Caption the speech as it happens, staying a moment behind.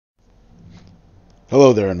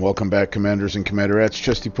Hello there and welcome back, Commanders and Commanderettes.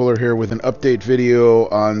 Chesty Puller here with an update video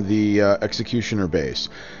on the Executioner base.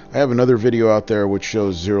 I have another video out there which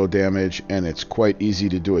shows 0 damage, and it's quite easy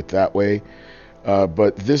to do it that way.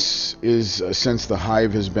 But this is, since the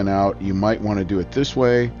hive has been out, you might want to do it this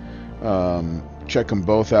way. Check them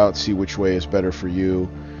both out, see which way is better for you.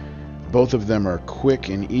 Both of them are quick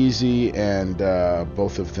and easy, and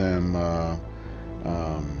both of them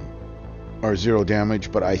are 0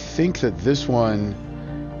 damage, but I think that this one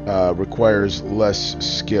requires less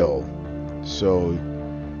skill. So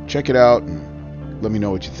check it out and let me know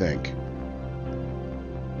what you think.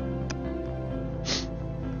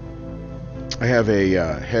 I have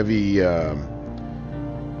a heavy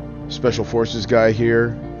special forces guy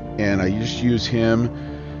here, and I just use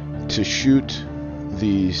him to shoot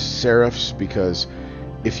the seraphs, because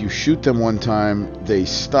if you shoot them one time, they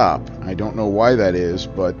stop. I don't know why that is,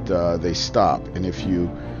 but they stop. And if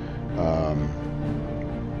you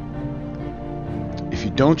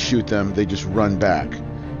don't shoot them, they just run back.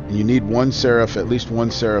 And you need one seraph, at least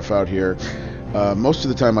one seraph out here. Most of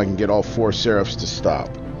the time I can get all 4 seraphs to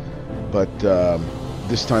stop, but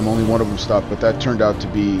this time only one of them stopped. But that turned out to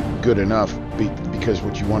be good enough, because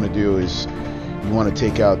what you want to do is you want to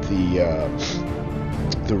take out the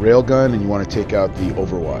railgun, and you want to take out the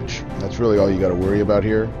overwatch. That's really all you got to worry about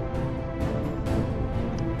here.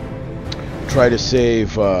 Try to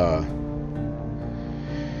save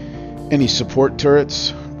any support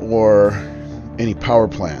turrets or any power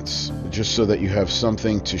plants, just so that you have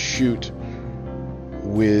something to shoot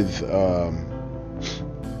with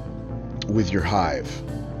your hive.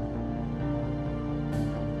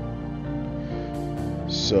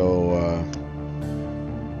 So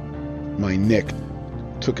my Nick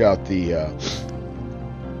took out the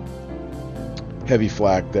heavy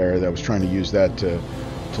flak there. That was trying to use that to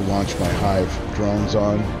launch my hive drones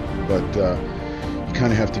on, but you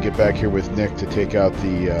kind of have to get back here with Nick to take out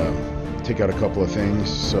a couple of things.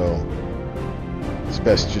 So it's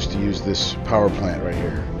best just to use this power plant right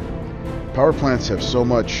here. Power plants have so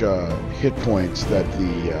much hit points that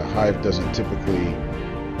the hive doesn't typically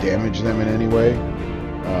damage them in any way.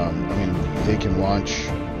 I mean, they can launch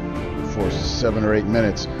for 7 or 8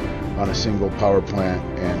 minutes on a single power plant,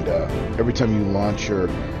 and every time you launch your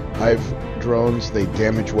hive drones, they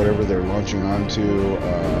damage whatever they're launching onto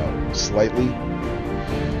slightly.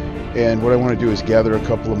 And what I want to do is gather a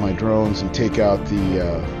couple of my drones and take out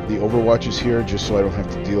the overwatches here, just so I don't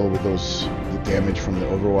have to deal with the damage from the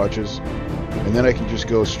overwatches, and then I can just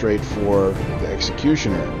go straight for the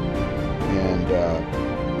Executioner. And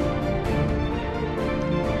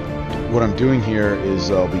what I'm doing here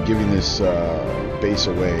is I'll be giving this base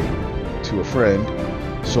away to a friend,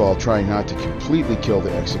 so I'll try not to completely kill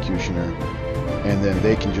the Executioner, and then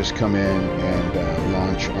they can just come in and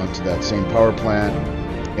launch onto that same power plant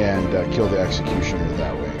and kill the Executioner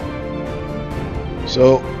that way.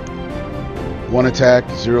 So, 1 attack,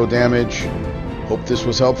 0 damage. Hope this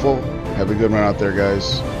was helpful. Have a good one out there,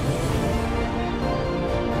 guys.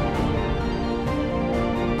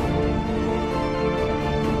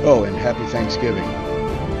 Oh, and happy Thanksgiving.